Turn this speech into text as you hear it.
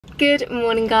Good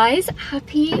morning guys,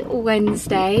 happy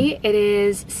Wednesday. It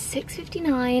is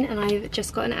 6:59 and I've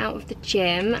just gotten out of the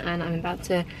gym and I'm about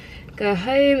to go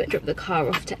home, drop the car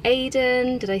off to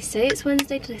Aiden. Did I say it's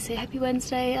Wednesday? Did I say happy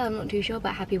Wednesday? I'm not too sure,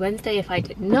 but happy Wednesday if I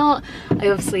did not. I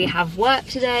obviously have work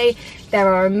today.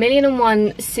 There are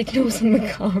 1,000,001 signals in the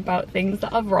car about things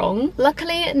that are wrong.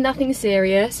 Luckily nothing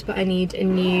serious, but I need a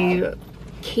new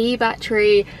key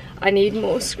battery. I need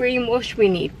more screen wash, we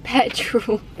need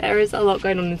petrol. There is a lot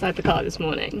going on inside the car this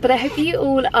morning. But I hope you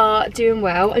all are doing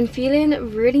well. I'm feeling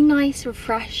really nice,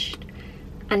 refreshed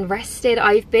and rested.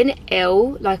 I've been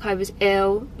ill, like I was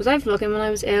ill. Was I vlogging when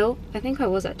I was ill? I think I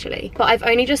was actually. But I've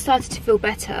only just started to feel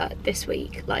better this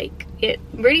week. Like, it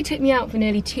really took me out for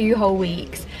nearly 2 whole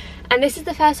weeks. And this is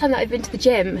the first time that I've been to the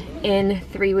gym in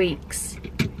 3 weeks.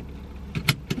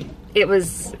 It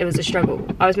was a struggle.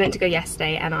 I was meant to go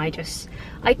yesterday and I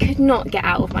could not get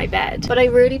out of my bed. But I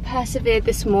really persevered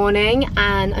this morning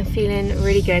and I'm feeling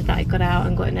really good that I got out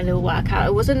and got in a little workout.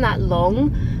 It wasn't that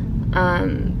long,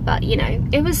 but you know,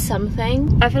 it was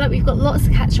something. I feel like we've got lots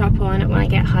to catch up on when I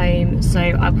get home. So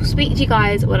I will speak to you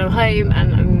guys when I'm home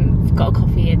and I've got a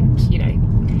coffee and, you know,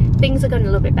 things are going a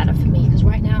little bit better for me because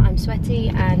right now I'm sweaty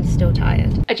and still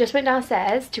tired. I just went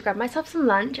downstairs to grab myself some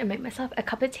lunch and make myself a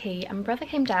cup of tea, and brother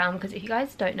came down because if you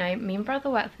guys don't know, me and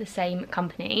brother work for the same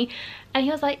company, and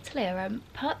he was like, Talia,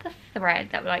 pull up the thread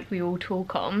that like we all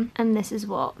talk on, and this is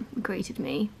what greeted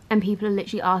me. And people are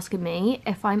literally asking me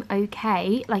if I'm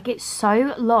okay. Like, it's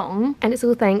so long and it's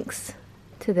all thanks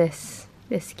to this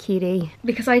cutie,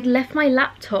 because I'd left my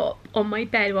laptop on my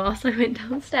bed whilst I went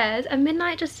downstairs, and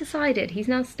Midnight just decided, he's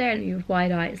now staring at me with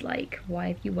wide eyes like, why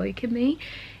have you woken me?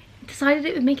 Decided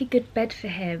it would make a good bed for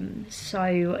him.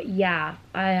 So yeah,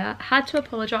 I had to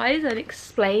apologise and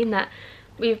explain that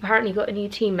we've apparently got a new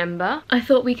team member. I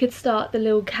thought we could start the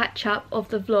little catch up of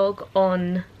the vlog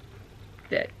on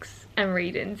books and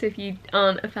reading, so if you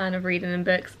aren't a fan of reading and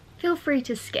books, feel free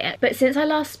to skip. But since I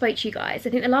last spoke to you guys, I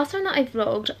think the last time that I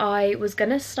vlogged, I was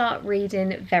gonna start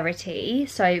reading Verity.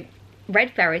 So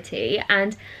read Verity,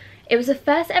 and it was the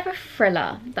first ever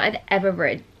thriller that I'd ever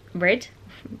read.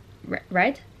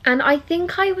 And I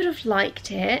think I would have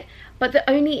liked it, but the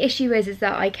only issue is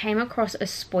that I came across a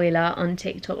spoiler on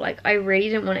TikTok. Like, I really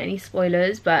didn't want any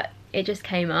spoilers, but it just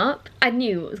came up. I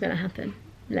knew what was gonna happen.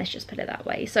 Let's just put it that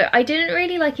way. So I didn't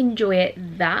really like enjoy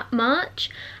it that much,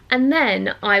 and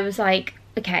then I was like,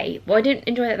 okay, well, I didn't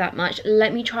enjoy it that much,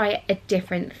 let me try a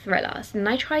different thriller. So then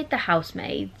I tried The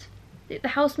Housemaid. The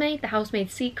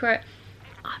Housemaid's Secret,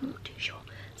 I'm not too sure,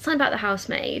 something about The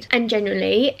Housemaid, and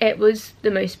genuinely it was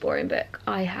the most boring book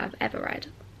I have ever read,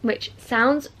 which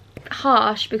sounds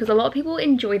harsh because a lot of people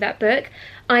enjoy that book.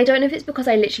 I don't know if it's because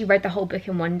I literally read the whole book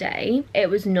in one day. It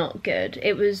was not good.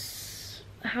 It was,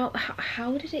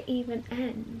 how did it even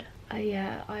end? Oh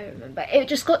yeah, I remember. It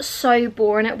just got so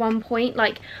boring at one point.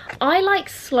 Like, I like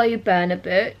slow burner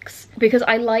books because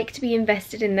I like to be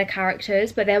invested in the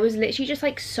characters, but there was literally just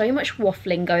like so much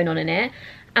waffling going on in it,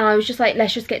 and I was just like,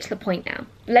 let's just get to the point now.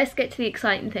 Let's get to the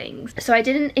exciting things. So I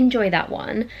didn't enjoy that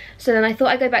one. So then I thought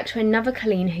I'd go back to another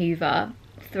Colleen Hoover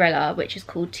thriller, which is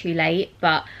called Too Late,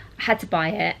 but I had to buy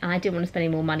it and I didn't want to spend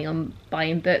any more money on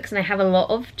buying books, and I have a lot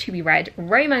of to be read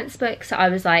romance books, so I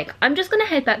was like, I'm just gonna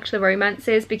head back to the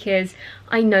romances because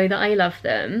I know that I love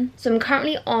them. So I'm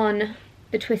currently on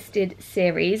the Twisted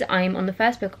series. I'm on the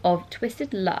first book of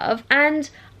Twisted Love, and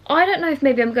I don't know if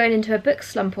maybe I'm going into a book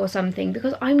slump or something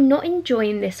because I'm not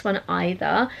enjoying this one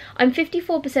either. I'm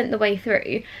 54% the way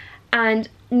through, and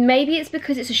maybe it's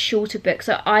because it's a shorter book.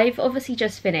 So I've obviously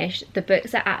just finished. The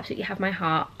books that absolutely have my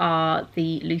heart are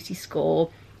the Lucy Score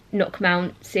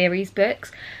Knockmount series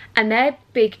books, and they're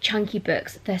big chunky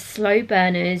books. They're slow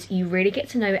burners, you really get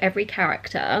to know every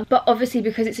character, but obviously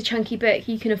because it's a chunky book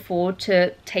you can afford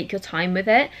to take your time with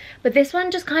it. But this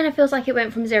one just kind of feels like it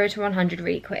went from 0 to 100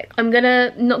 really quick. I'm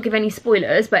gonna not give any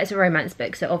spoilers, but it's a romance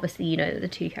book, so obviously you know that the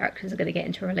two characters are gonna get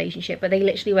into a relationship, but they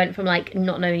literally went from like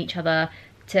not knowing each other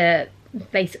to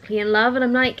basically in love, and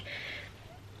I'm like,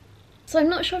 so I'm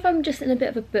not sure if I'm just in a bit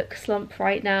of a book slump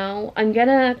right now. I'm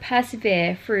gonna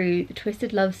persevere through the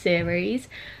Twisted Love series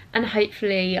and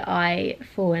hopefully I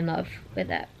fall in love with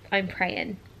it. I'm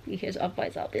praying, because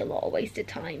otherwise that'll be a lot of wasted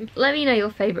time. Let me know your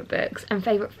favourite books and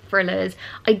favourite thrillers.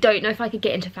 I don't know if I could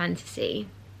get into fantasy.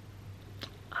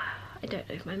 I don't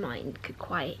know if my mind could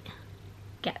quite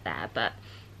get there, but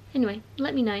anyway,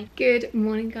 let me know. Good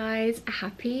morning guys,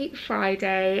 happy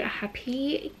Friday,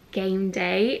 happy game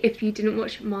day. If you didn't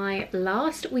watch my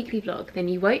last weekly vlog then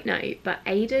you won't know, but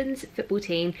Aiden's football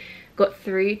team got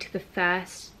through to the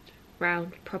first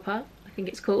round proper. I I think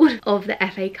it's called, of the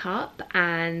FA Cup,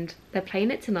 and they're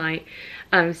playing it tonight.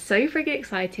 I'm so freaking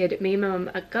excited. Me and my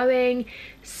mum are going.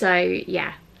 So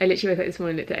yeah, I literally woke up this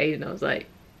morning, looked at Aiden, and I was like,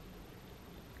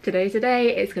 today's the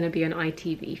day. It's going to be on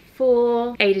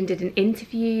ITV4. Aiden did an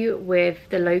interview with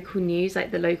the local news,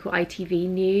 like the local ITV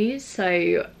news.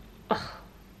 So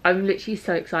I'm literally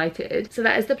so excited. So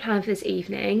that is the plan for this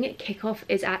evening. Kickoff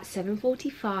is at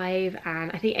 7:45,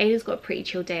 and I think Aiden's got a pretty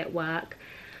chill day at work.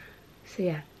 So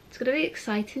yeah, it's gonna be an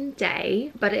exciting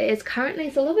day. But it is currently,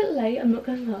 it's a little bit late, I'm not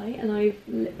gonna lie, and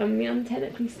I'm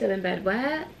technically still in bed.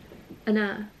 Where on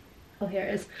earth? Oh, here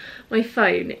it is. My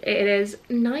phone. It is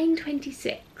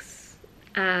 9:26,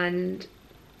 and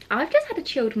I've just had a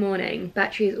chilled morning.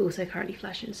 Battery is also currently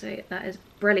flashing, so that is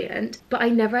brilliant. But I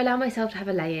never allow myself to have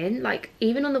a lay-in. Like,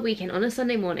 even on the weekend, on a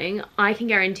Sunday morning, I can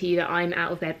guarantee you that I'm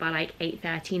out of bed by like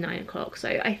 8:30, 9 o'clock.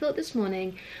 So I thought this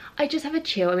morning I just have a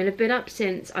chill. I mean, I've been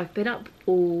up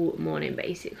all morning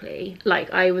basically.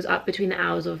 Like, I was up between the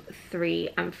hours of 3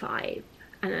 and 5.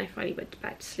 And then I finally went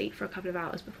back to sleep for a couple of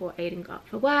hours before Aiden got up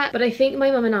for work. But I think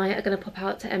my mum and I are going to pop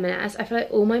out to M&S. I feel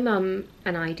like all my mum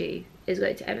and I do is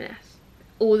go to M&S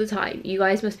all the time. You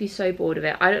guys must be so bored of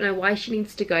it. I don't know why she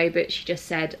needs to go, but she just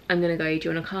said, I'm going to go, do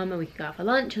you want to come and we can go out for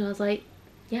lunch? And I was like,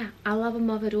 yeah, I'll have a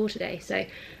mother-daughter day. So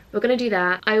we're going to do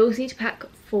that. I also need to pack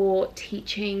for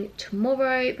teaching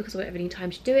tomorrow because I won't have any time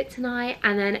to do it tonight.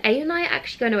 And then Aiden and I are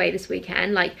actually going away this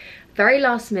weekend, like very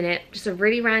last minute, just a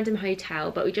really random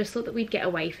hotel, but we just thought that we'd get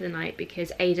away for the night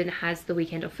because Aiden has the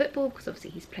weekend of football because obviously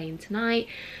he's playing tonight.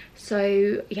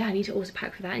 So yeah, I need to also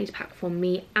pack for that. I need to pack for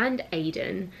me and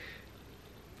Aiden.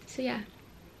 So yeah,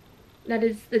 that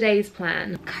is the day's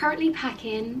plan. Currently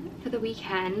packing for the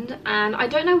weekend, and I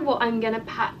don't know what I'm gonna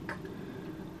pack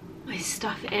my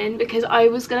stuff in because I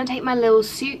was gonna take my little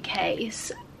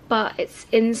suitcase, but it's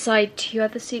inside 2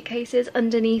 other suitcases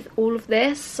underneath all of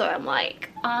this. So I'm like,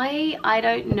 I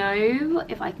don't know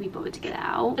if I can be bothered to get it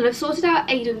out. And I've sorted out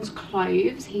Aiden's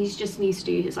clothes. He just needs to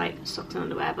do his like socks and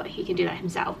underwear, but he can do that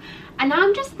himself. And now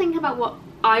I'm just thinking about what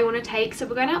I want to take. So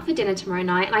we're going out for dinner tomorrow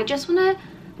night, and I just want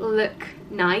to look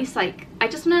nice. Like, I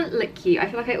just want to look cute. I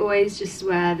feel like I always just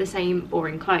wear the same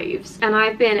boring clothes, and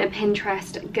I've been a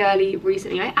Pinterest girly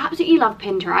recently. I absolutely love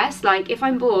Pinterest. Like, if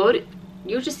I'm bored,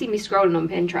 you'll just see me scrolling on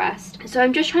Pinterest. So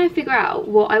I'm just trying to figure out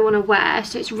what I want to wear.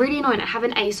 So it's really annoying. I have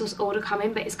an ASOS order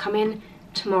coming, but it's coming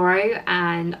tomorrow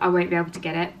and I won't be able to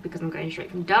get it because I'm going straight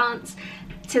from dance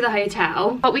to the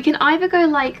hotel. But we can either go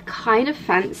like kind of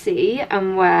fancy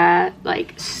and wear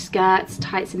like skirts,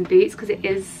 tights and boots because it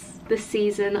is the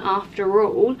season after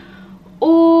all,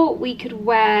 or we could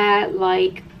wear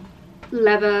like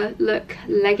leather look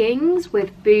leggings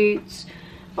with boots,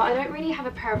 but I don't really have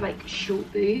a pair of like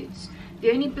short boots.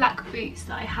 The only black boots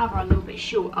that I have are a little bit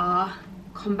short are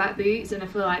combat boots, and I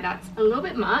feel like that's a little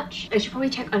bit much. I should probably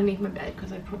check underneath my bed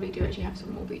because I probably do actually have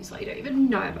some more boots that I don't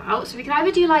even know about. So we can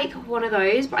either do like one of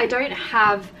those, but I don't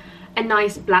have a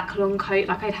nice black long coat,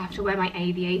 like I'd have to wear my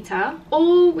aviator,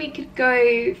 or we could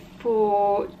go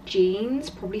for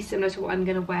jeans, probably similar to what I'm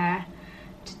gonna wear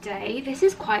today. This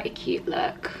is quite a cute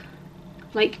look,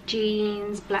 like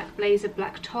jeans, black blazer,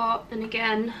 black top, and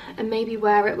again, and maybe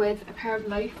wear it with a pair of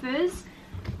loafers,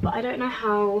 but I don't know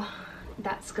how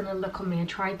that's gonna look on me. I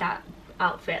tried that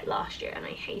outfit last year and I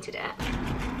hated it.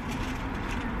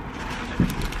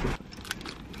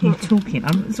 You're talking.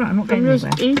 It's right, I'm not going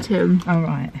anywhere. I'm just eating. Oh,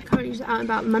 right. Can't use it out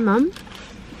about my mum.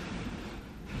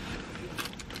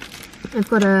 I've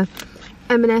got a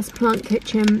M&S Plant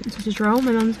Kitchen sausage roll.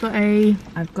 My mum's got a...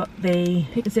 I've got the...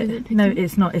 No,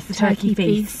 it's not. It's the turkey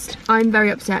feast. I'm very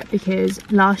upset because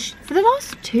for the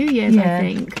last 2 years, I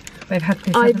think, they've had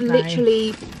this. I've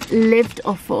literally lived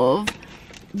off of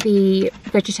the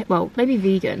well, maybe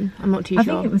vegan. I'm not too sure. I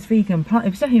think it was vegan. It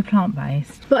was definitely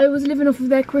plant-based. But I was living off of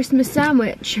their Christmas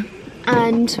sandwich,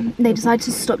 and they decided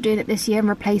to stop doing it this year and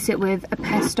replace it with a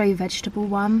pesto vegetable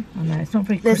one. Oh no, it's not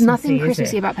very Christmassy. There's nothing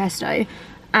Christmassy about pesto,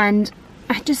 and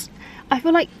I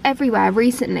feel like everywhere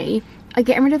recently are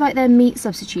getting rid of like their meat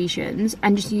substitutions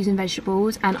and just using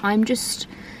vegetables, and I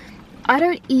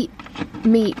don't eat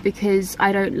meat because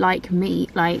I don't like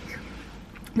meat. Like,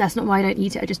 that's not why I don't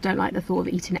eat it. I just don't like the thought of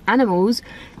eating animals.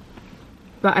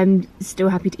 But I'm still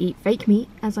happy to eat fake meat,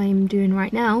 as I am doing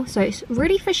right now. So it's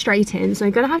really frustrating. So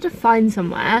I'm going to have to find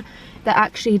somewhere that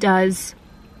actually does...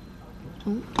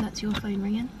 Oh, that's your phone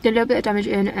ringing. Did a little bit of damage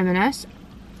in M&S.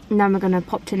 And then we're going to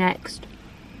pop to Next.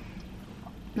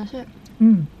 That's it.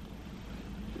 And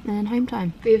then home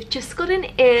time. We've just gotten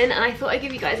in, and I thought I'd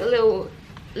give you guys a little,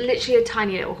 literally a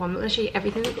tiny little haul. I'm not going to show you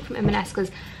everything we got from M&S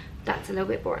because that's a little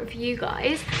bit boring for you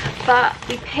guys. But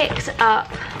we picked up,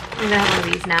 I'm going to have one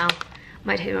of these now.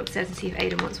 Might take them upstairs and see if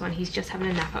Aiden wants one. He's just having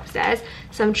a nap upstairs.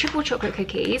 Some triple chocolate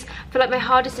cookies. I feel like my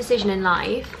hardest decision in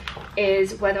life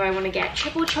is whether I want to get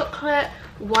triple chocolate,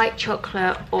 white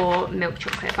chocolate or milk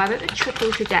chocolate. But I went with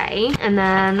triple today, and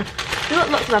then we've got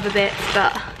lots of other bits,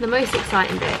 but the most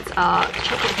exciting bits are the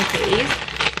chocolate cookies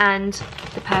and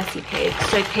the Percy pigs.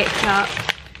 So picked up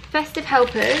festive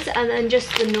helpers and then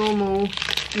just the normal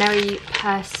Merry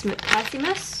Percy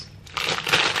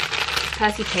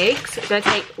pigs. I'm gonna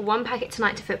take one packet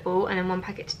tonight to football and then one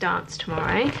packet to dance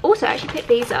tomorrow. Also, I actually picked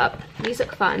these up. These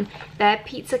look fun. They're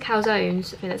pizza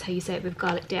calzones. I think that's how you say it, with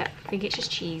garlic dip. I think it's just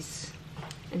cheese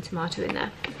and tomato in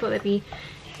there. I thought they'd be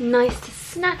nice to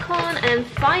snack on. And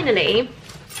finally,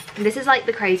 this is like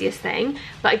the craziest thing,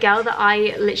 but a girl that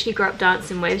I literally grew up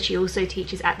dancing with, she also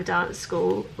teaches at the dance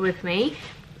school with me,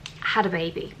 had a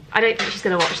baby. I don't think she's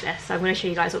gonna watch this, so I'm gonna show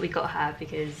you guys what we got her,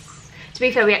 because to be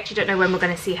fair, we actually don't know when we're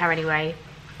going to see her anyway,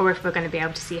 or if we're going to be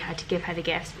able to see her to give her the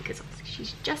gifts, because obviously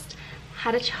she's just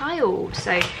had a child.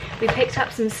 So we picked up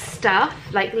some stuff,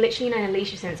 like literally known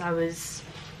Alicia since I was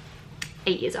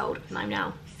 8 years old, and I'm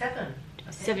now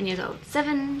 7 years old.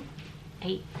 7,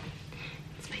 8,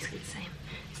 it's basically the same.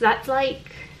 So that's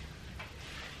like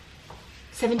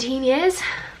 17 years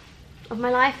of my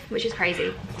life, which is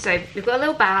crazy. So we've got a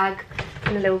little bag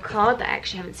and a little card that I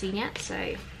actually haven't seen yet,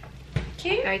 so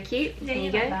cute. Very cute. There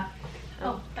you go. Like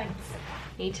oh, thanks.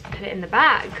 Need to put it in the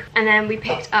bag. And then we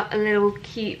picked up a little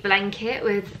cute blanket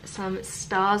with some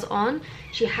stars on.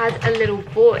 She had a little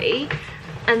boy.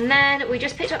 And then we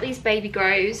just picked up these baby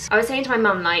grows. I was saying to my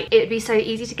mum, like, it'd be so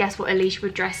easy to guess what Alicia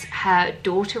would dress her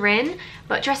daughter in,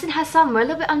 but dressing her son, we're a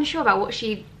little bit unsure about what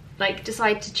she like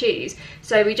decide to choose.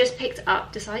 So we just picked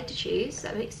up, decide to choose,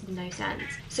 that makes no sense.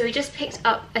 So we just picked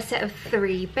up a set of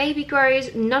 3 baby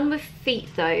grows, none with feet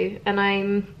though, and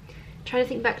I'm trying to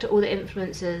think back to all the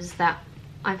influencers that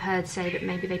I've heard say that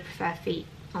maybe they prefer feet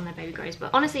on their baby grows,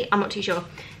 but honestly I'm not too sure.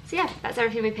 So yeah, that's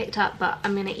everything we picked up, but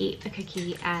I'm gonna eat a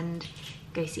cookie and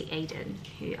go see Aiden,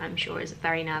 who I'm sure is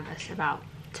very nervous about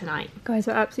tonight. Guys,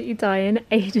 we're absolutely dying.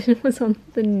 Aiden was on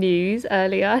the news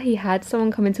earlier. He had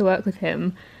someone come into work with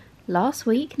him last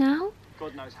week now.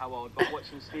 God knows how old, but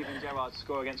watching Steven Gerrard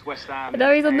score against West Ham.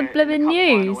 No, he's on the blooming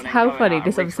news. How funny.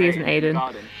 This obviously isn't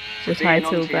Aiden, the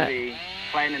title, but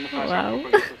wow.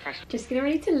 Just getting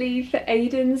ready to leave for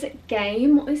Aiden's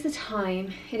game. What is the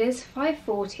time? It is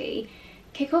 5:40.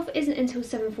 Kickoff isn't until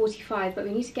 7:45, but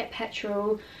we need to get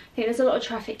petrol. I think there's a lot of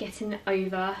traffic getting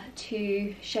over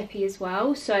to Sheppey as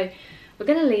well, so we're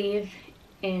gonna leave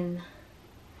in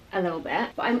a little bit,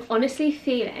 but I'm honestly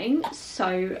feeling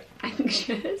so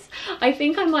anxious. I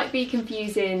think I might be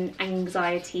confusing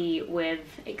anxiety with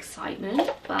excitement,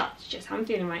 but it's just how I'm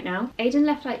feeling right now. Aiden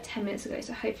left like 10 minutes ago,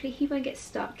 so hopefully he won't get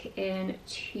stuck in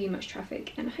too much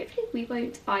traffic, and hopefully we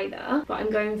won't either. But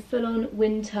I'm going full on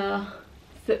winter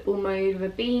football mode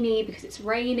with a beanie because it's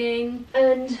raining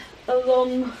and a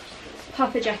long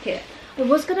puffer jacket. I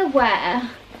was gonna wear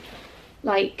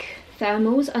like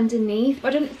thermals underneath,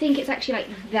 but I don't think it's actually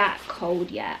like that cold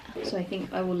yet, so I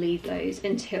think I will leave those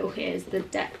until here's the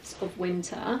depths of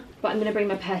winter. But I'm gonna bring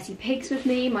my Percy pigs with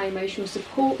me, my emotional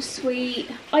support suite.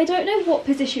 I don't know what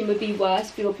position would be worse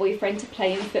for your boyfriend to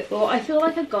play in football. I feel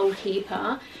like a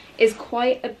goalkeeper is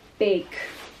quite a big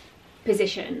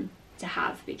position to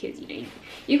have, because you know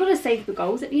you've got to save the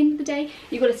goals at the end of the day,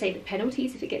 you've got to save the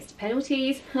penalties if it gets to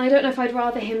penalties. I don't know if I'd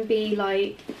rather him be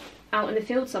like out in the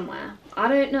field somewhere, I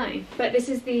don't know. But this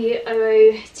is the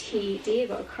OOTD. I've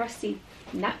got a crusty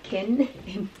napkin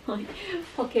in my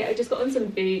pocket. I just got on some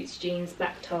boots, jeans,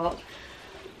 black top.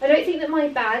 I don't think that my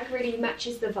bag really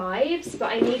matches the vibes,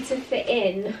 but I need to fit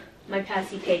in my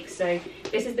Percy pigs, so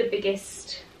this is the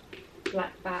biggest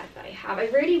black bag that I have. I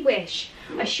really wish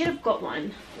I should have got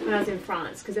one when I was in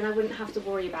France, because then I wouldn't have to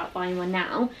worry about buying one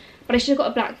now. But I should have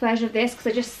got a black version of this, because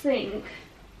I just think,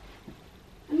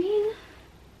 I mean,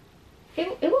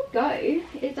 it will go.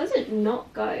 It doesn't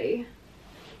not go.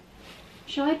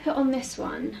 Shall I put on this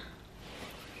one?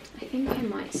 I think I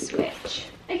might switch.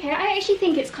 Okay, I actually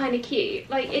think it's kind of cute.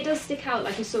 Like, it does stick out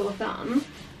like a sore thumb,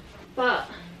 but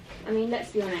I mean,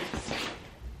 let's be honest,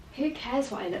 who cares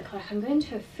what I look like? I'm going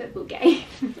to a football game.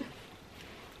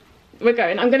 We're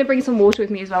going. I'm going to bring some water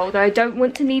with me as well, although I don't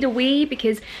want to need a wee,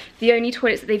 because the only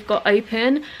toilets that they've got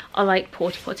open are like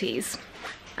porta potties,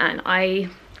 and I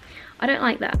don't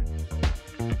like that.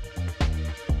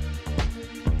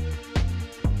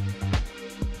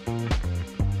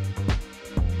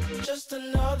 Just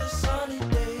another sunny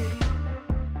day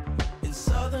in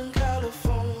Southern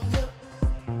California.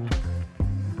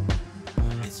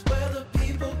 It's where the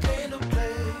people came to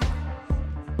play.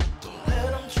 Don't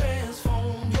let them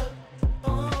transform you.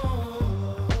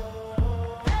 Oh.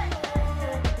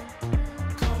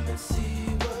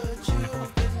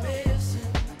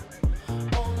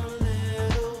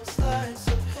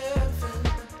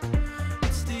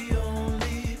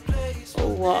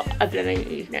 a blooming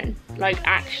evening. Like,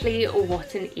 actually,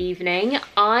 what an evening.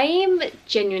 I'm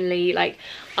genuinely, like,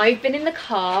 I've been in the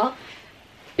car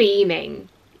beaming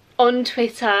on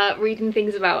Twitter, reading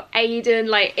things about Aiden.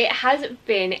 Like, it has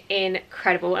been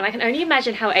incredible, and I can only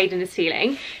imagine how Aiden is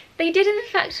feeling. They did in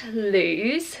fact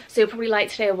lose, so you'll probably like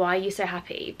to know why are you so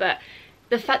happy, but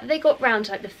the fact that they got round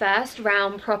to like the first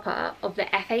round proper of the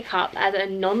FA Cup as a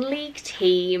non-league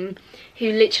team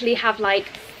who literally have like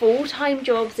full-time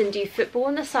jobs and do football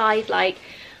on the side, like,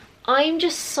 I'm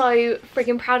just so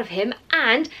friggin' proud of him.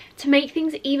 And to make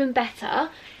things even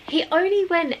better, he only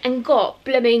went and got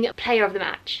blooming player of the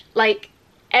match, like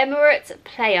Emirates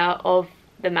player of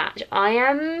the match.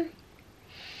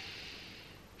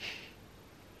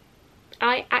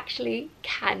 I actually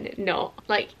cannot,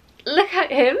 like, look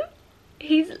at him.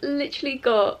 He's literally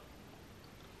got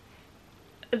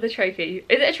the trophy.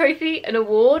 Is it a trophy? An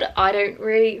award? I don't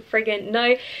really friggin'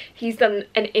 know. He's done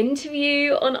an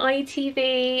interview on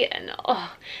ITV, and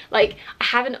oh, like, I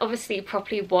haven't obviously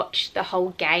properly watched the whole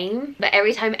game, but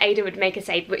every time Aiden would make a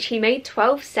save, which he made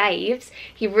 12 saves,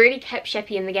 he really kept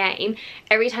Sheppy in the game.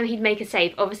 Every time he'd make a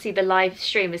save, obviously the live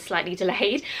stream is slightly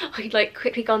delayed, I'd like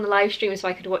quickly go on the live stream so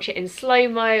I could watch it in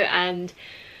slow-mo, and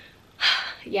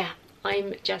yeah,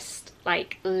 I'm just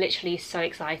like literally so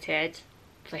excited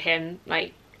for him.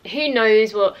 Like, who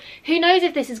knows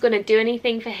if this is going to do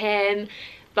anything for him,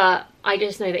 but I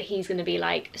just know that he's going to be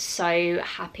like so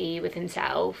happy with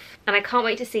himself, and I can't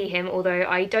wait to see him, although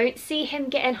I don't see him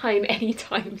getting home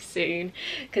anytime soon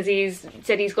because he's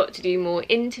said he's got to do more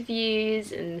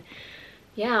interviews, and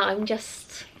yeah, I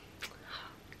just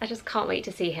can't wait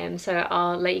to see him, so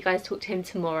I'll let you guys talk to him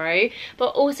tomorrow. But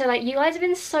also, like, you guys have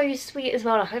been so sweet as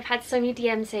well. Like, I've had so many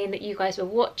DMs saying that you guys were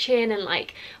watching and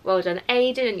like, well done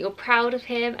Aiden, and you're proud of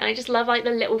him, and I just love like the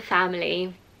little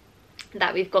family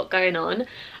that we've got going on.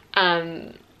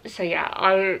 So yeah,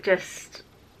 I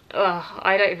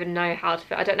don't even know how to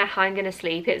feel. I don't know how I'm gonna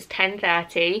sleep. It's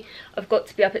 10:30. I've got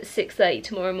to be up at 6:30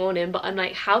 tomorrow morning, but I'm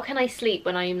like, how can I sleep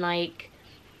when I'm like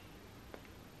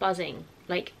buzzing,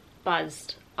 like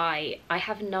buzzed? I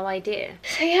have no idea.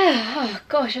 So yeah, oh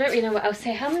gosh, I don't really know what else to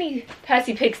say. How many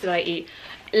Percy pigs did I eat?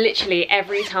 Literally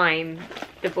every time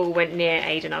the ball went near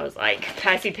Aiden, I was like,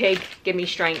 Percy pig, give me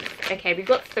strength. Okay, we've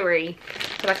got 3,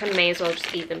 so like I may as well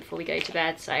just eat them before we go to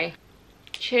bed. So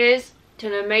cheers to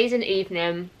an amazing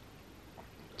evening.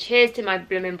 Cheers to my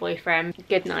blooming boyfriend.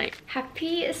 Good night.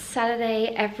 Happy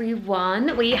Saturday,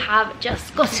 everyone. We have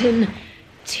just gotten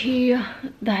to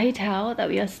the hotel that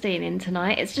we are staying in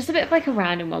tonight. It's just a bit of like a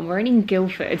random one. We're only in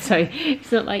Guildford, so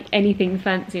it's not like anything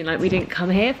fancy, like we didn't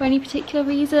come here for any particular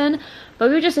reason, but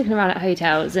we were just looking around at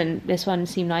hotels and this one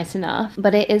seemed nice enough.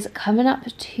 But it is coming up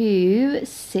to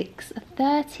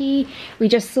 6:30. We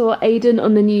just saw Aiden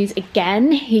on the news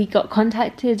again. He got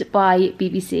contacted by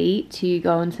BBC to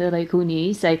go on to the local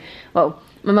news. So, well,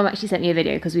 my mum actually sent me a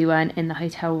video because we weren't in the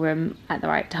hotel room at the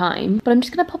right time. But I'm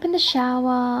just going to pop in the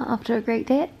shower after a great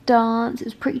day at dance. It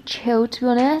was pretty chill, to be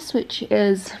honest, which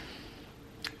is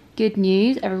good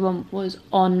news. Everyone was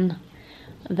on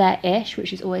their ish,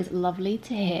 which is always lovely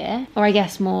to hear. Or I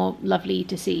guess more lovely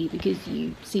to see because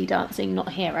you see dancing,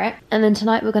 not hear it. And then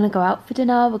tonight we're going to go out for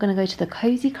dinner. We're going to go to the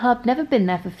Cozy Club. Never been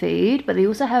there for food, but they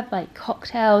also have like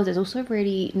cocktails. There's also a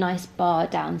really nice bar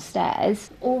downstairs.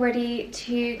 All ready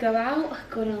to go out.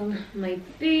 Got on my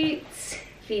boots.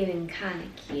 Feeling kind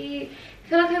of cute. I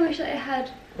feel like I wish that I had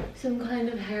some kind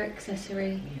of hair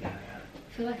accessory. I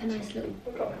feel like a nice little...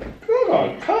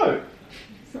 coat!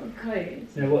 It's not a coat.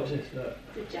 Yeah, watch this, look.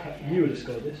 It's a jacket. You would have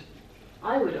scored this.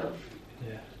 I would have.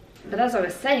 Yeah. But as I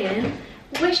was saying,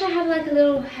 I wish I had like a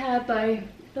little hair bow. I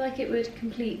feel like it would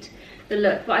complete the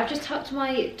look. But I've just tucked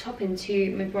my top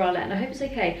into my bralette and I hope it's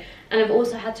okay. And I've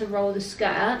also had to roll the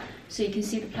skirt so you can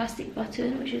see the plastic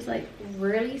button, which is like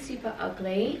really super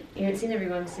ugly. You haven't seen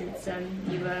everyone since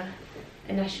you were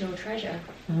a national treasure.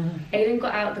 Aiden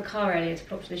got out of the car earlier to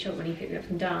pop to the shop when he picked me up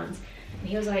from dance. And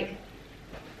he was like,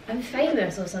 I'm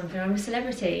famous or something, I'm a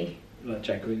celebrity. Like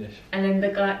Jack Grealish. And then the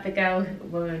girl,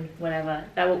 woman, whatever,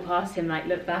 that walked past him, like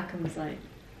looked back and was like,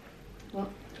 what?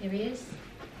 Here he is.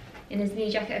 In his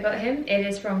new jacket I got him. It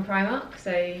is from Primark,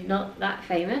 so not that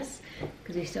famous,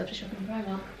 because we still have to shop in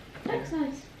Primark. That looks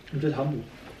nice. I'm just humble.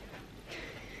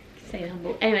 Saying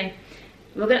humble. Anyway,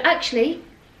 we're gonna actually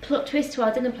plot twist to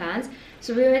our dinner plans.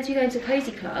 So we were meant to be going to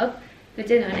Cozy Club for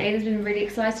dinner and Aiden's been really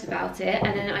excited about it,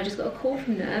 and then I just got a call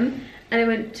from them and I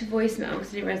went to voicemail because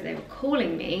I didn't realise they were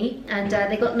calling me, and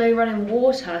they got no running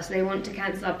water, so they want to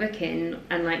cancel our booking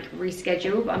and like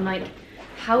reschedule. But I'm like,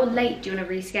 how late do you want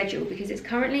to reschedule? Because it's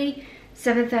currently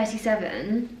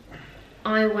 7:37.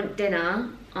 I want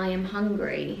dinner, I am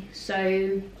hungry,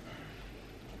 so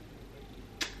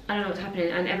I don't know what's happening,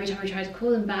 and every time we try to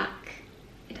call them back,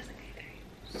 it doesn't go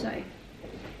through. So,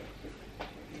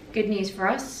 good news for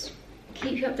us.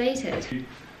 Keep you updated.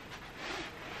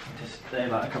 They're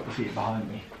like a couple of feet behind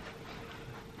me.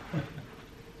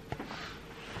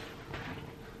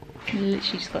 You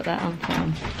literally just got that on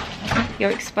film.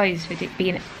 You're exposed for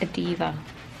being a diva.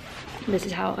 This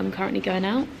is how I'm currently going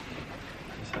out.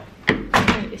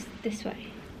 No, it's this way.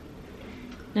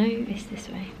 No, it's this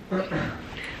way.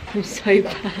 I'm so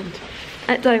bad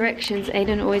at directions.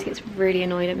 Aiden always gets really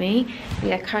annoyed at me.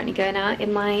 Yeah, currently going out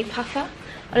in my puffer.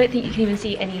 I don't think you can even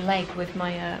see any leg with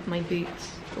my my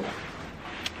boots. Oh.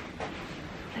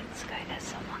 Let's go, there's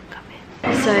someone coming.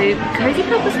 So Cozy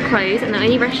Club was closed, and the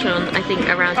only restaurant I think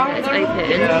around here that's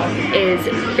open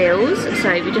is Bill's.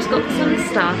 So we just got some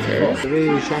starters. It's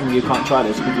really a shame you can't try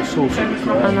this because the sauce is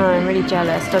great. I know, I'm really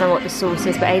jealous. Don't know what the sauce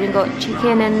is, but Aiden got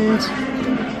chicken and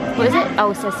what is it?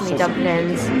 Oh, sesame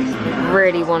dumplings.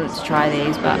 Really want to try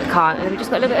these, but I can't. And then we just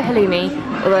got a little bit of halloumi,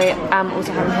 although I am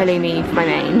also having halloumi for my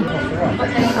main.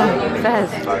 Oh,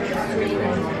 fairs.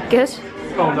 Good?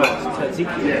 Oh no, it's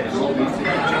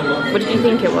tzatziki. What did you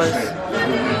think it was?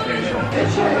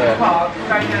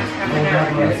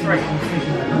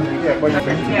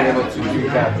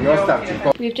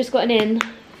 We've just gotten in,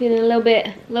 feeling a little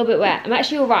bit wet. I'm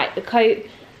actually alright. The coat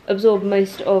absorbed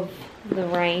most of the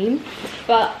rain,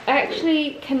 but I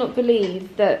actually cannot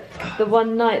believe that the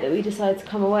one night that we decided to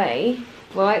come away,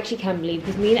 well, I actually can believe,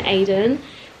 because me and Aiden,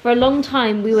 for a long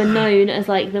time we were known as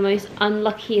like the most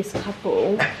unluckiest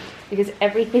couple, because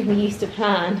everything we used to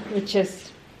plan would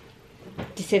just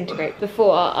disintegrate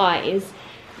before our eyes.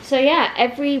 So yeah,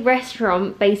 every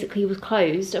restaurant basically was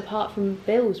closed apart from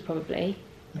Bill's probably.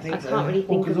 I can't really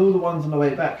think because all the ones on the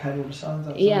way back had all the signs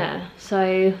outside. Yeah,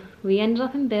 so we ended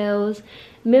up in Bill's.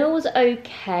 Meal was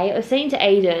okay. I was saying to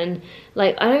Aiden,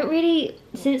 like, I don't really,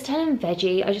 since turning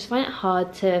veggie, I just find it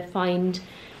hard to find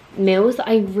meals that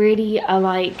I really are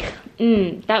like,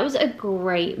 that was a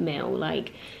great meal.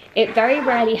 Like, it very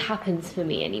rarely happens for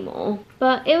me anymore.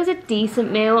 But it was a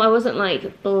decent meal. I wasn't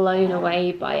like blown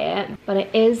away by it, but it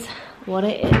is what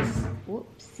it is.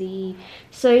 Whoopsie.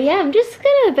 So yeah, I'm just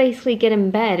gonna basically get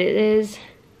in bed. It is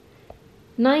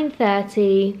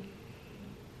 9:30.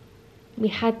 We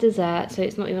had dessert, so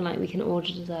it's not even like we can order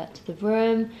dessert to the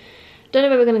room. Don't know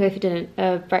where we're gonna go for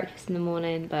dinner, breakfast in the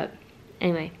morning, but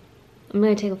anyway. I'm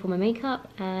gonna take off all my makeup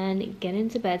and get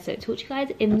into bed, so talk to you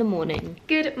guys in the morning.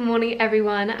 Good morning,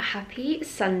 everyone. Happy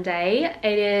Sunday.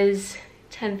 It is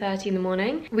 10:30 in the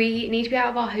morning. We need to be out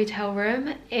of our hotel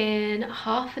room in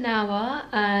half an hour,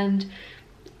 and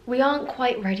we aren't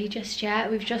quite ready just yet.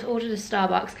 We've just ordered a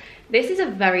Starbucks. This is a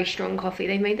very strong coffee.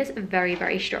 They made this very,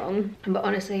 very strong. But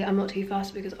honestly, I'm not too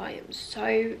fast because I am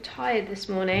so tired this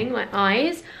morning. My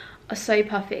eyes are so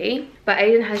puffy. But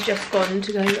Aiden has just gone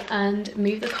to go and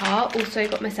move the car. Also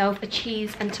got myself a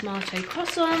cheese and tomato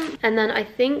croissant. And then I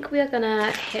think we are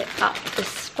gonna hit up the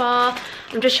spa.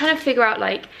 I'm just trying to figure out,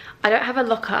 like, I don't have a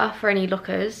locker for any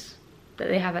lockers that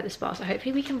they have at the spa. So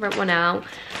hopefully we can rent one out.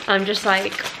 I'm just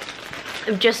like,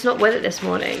 I'm just not with it this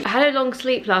morning. I had a long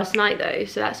sleep last night though,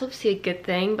 so that's obviously a good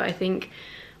thing, but I think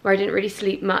where I didn't really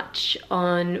sleep much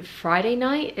on Friday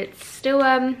night, it's still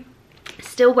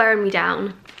wearing me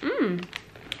down.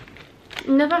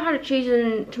 Never had a cheese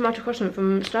and tomato croissant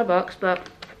from Starbucks, but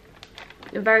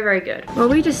very, very good. Well,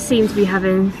 we just seem to be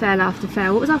having fail after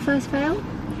fail. What was our first fail?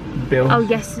 Bill. Oh,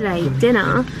 yesterday,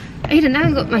 dinner. Aiden, I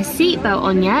haven't got my seatbelt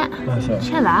on yet.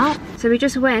 Chill out. So we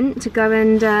just went to go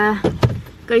and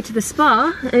go to the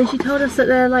spa, and she told us that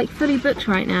they're like fully booked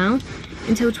right now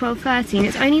until 12:30, and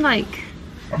it's only like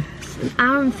an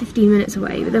hour and 15 minutes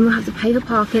away, but then we'll have to pay for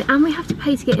parking and we have to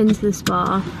pay to get into the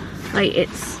spa. Like,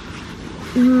 it's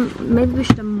maybe we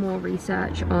should have more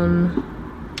research on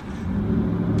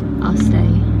our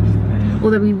stay,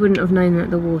 although we wouldn't have known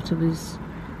that the water was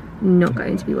not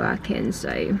going to be working. So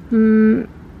do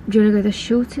you want to go the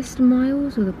shortest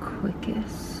miles or the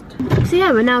quickest? So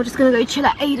yeah, we're now just gonna go chill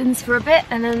at Aiden's for a bit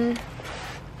and then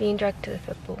being dragged to the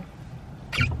football.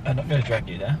 I'm not going to drag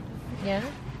you there. Yeah?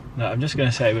 No, I'm just going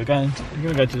to say we're going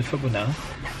to go to the football now,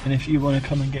 and if you want to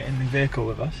come and get in the vehicle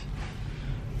with us,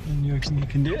 then you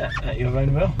can do that at your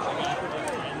own will.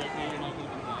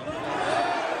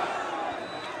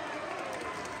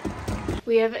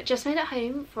 We have just made it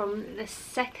home from the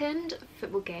second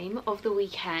football game of the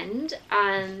weekend,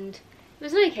 and it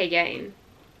was an okay game.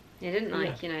 It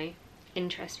didn't you know,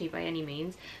 interest me by any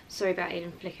means. Sorry about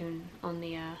Aiden flicking on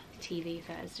the TV if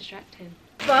that is distracting.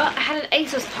 But I had an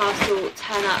ASOS parcel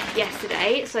turn up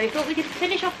yesterday, so I thought we could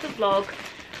finish off the vlog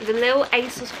with a little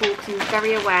ASOS haul, because I'm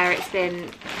very aware it's been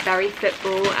very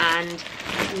football and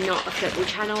not a football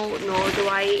channel, nor do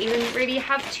I even really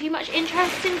have too much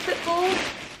interest in football.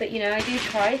 But you know, I do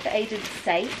try for Aiden's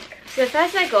sake. So the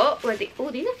first I got were the,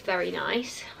 oh, these are very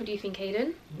nice. What do you think,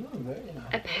 Aiden? Oh, very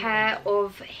nice. A pair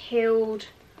of heeled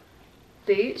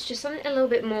boots, just something a little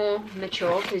bit more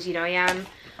mature, because you know I am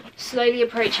slowly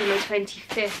approaching my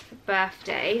 25th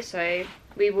birthday, so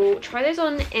we will try those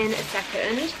on in a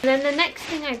second. And then the next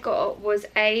thing I got was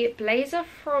a blazer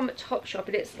from Topshop,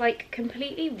 and it's like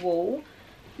completely wool.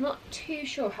 I'm not too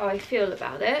sure how I feel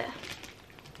about it.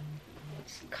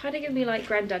 It's kind of giving me like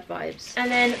granddad vibes.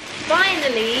 And then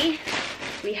finally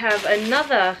we have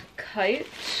another coat.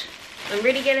 I'm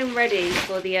really getting ready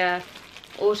for the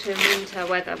autumn winter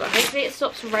weather, but hopefully it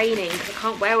stops raining because I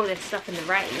can't wear all this stuff in the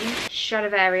rain.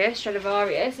 Stradivarius.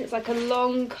 It's like a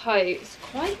long coat. It's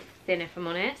quite thin if I'm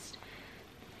honest.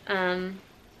 I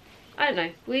don't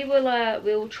know.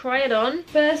 We'll try it on.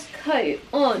 First coat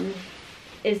on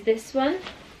is this one.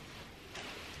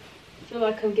 I feel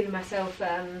like I'm giving myself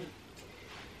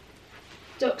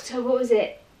Dr. what was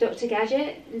it? Dr.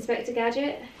 Gadget? Inspector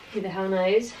Gadget? Who the hell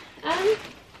knows?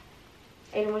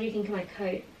 Aiden, what do you think of my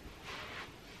coat?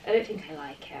 I don't think I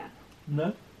like it.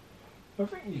 No? I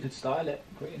think you could style it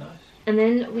pretty nice. And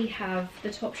then we have the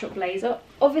Topshop blazer.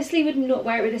 Obviously would not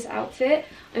wear it with this outfit.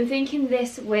 I'm thinking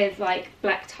this with like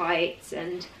black tights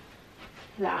and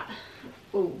that.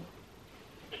 Ooh.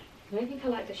 I don't think I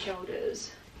like the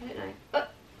shoulders. I don't know. Oh,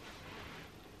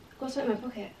 I've got something in my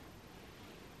pocket.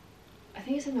 I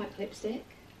think it's a MAC lipstick.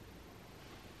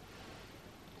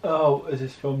 Oh, is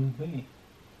this from me?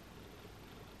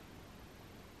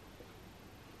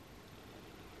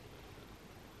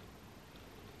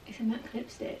 It's a MAC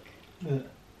lipstick. Yeah.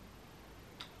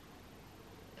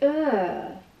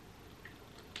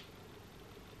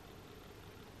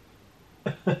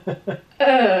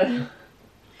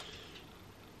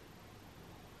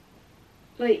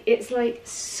 Like, it's like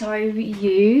so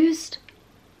used.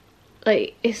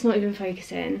 Like, it's not even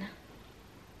focusing.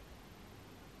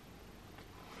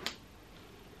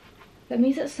 That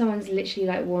means that someone's literally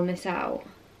like worn this out.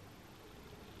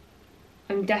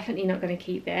 I'm definitely not going to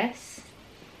keep this.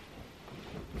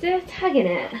 Is there a tag in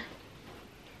it?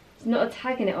 There's not a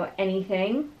tag in it or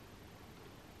anything.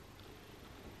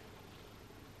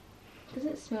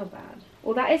 Doesn't smell bad.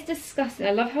 Well, that is disgusting.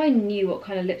 I love how I knew what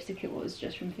kind of lipstick it was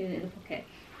just from feeling it in the pocket.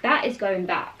 That is going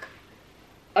back.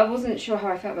 I wasn't sure how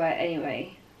I felt about it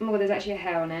anyway. Oh my god, there's actually a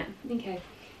hair on it. Okay,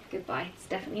 goodbye. It's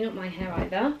definitely not my hair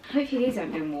either. Hopefully these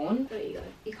haven't been worn. There you go.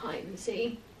 You can't even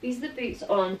see. These are the boots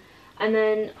on. And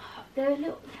then they're a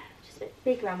little, just a bit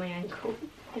big around my ankle,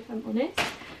 if I'm honest.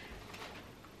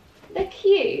 They're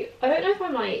cute. I don't know if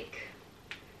I'm like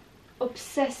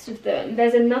obsessed with them.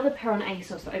 There's another pair on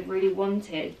ASOS that I really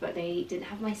wanted, but they didn't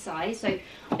have my size, so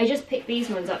I just picked these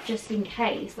ones up just in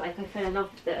case like I fell in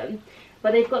love with them.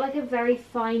 But they've got like a very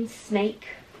fine snake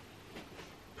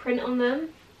print on them,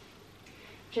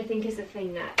 which I think is the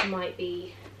thing that might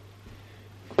be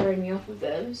throwing me off of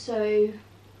them. So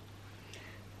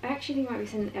I actually think I might be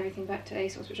sending everything back to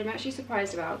ASOS, which I'm actually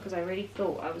surprised about because I really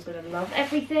thought I was going to love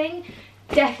everything.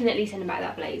 Definitely sending back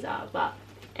that blazer. But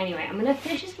anyway, I'm going to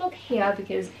finish this vlog here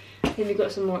because I think we've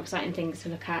got some more exciting things to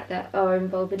look at that are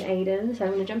involving Aiden. So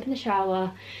I'm going to jump in the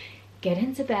shower, get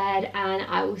into bed, and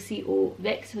I will see you all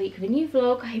next week with a new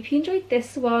vlog. I hope you enjoyed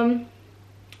this one.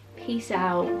 Peace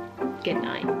out. Good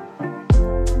night.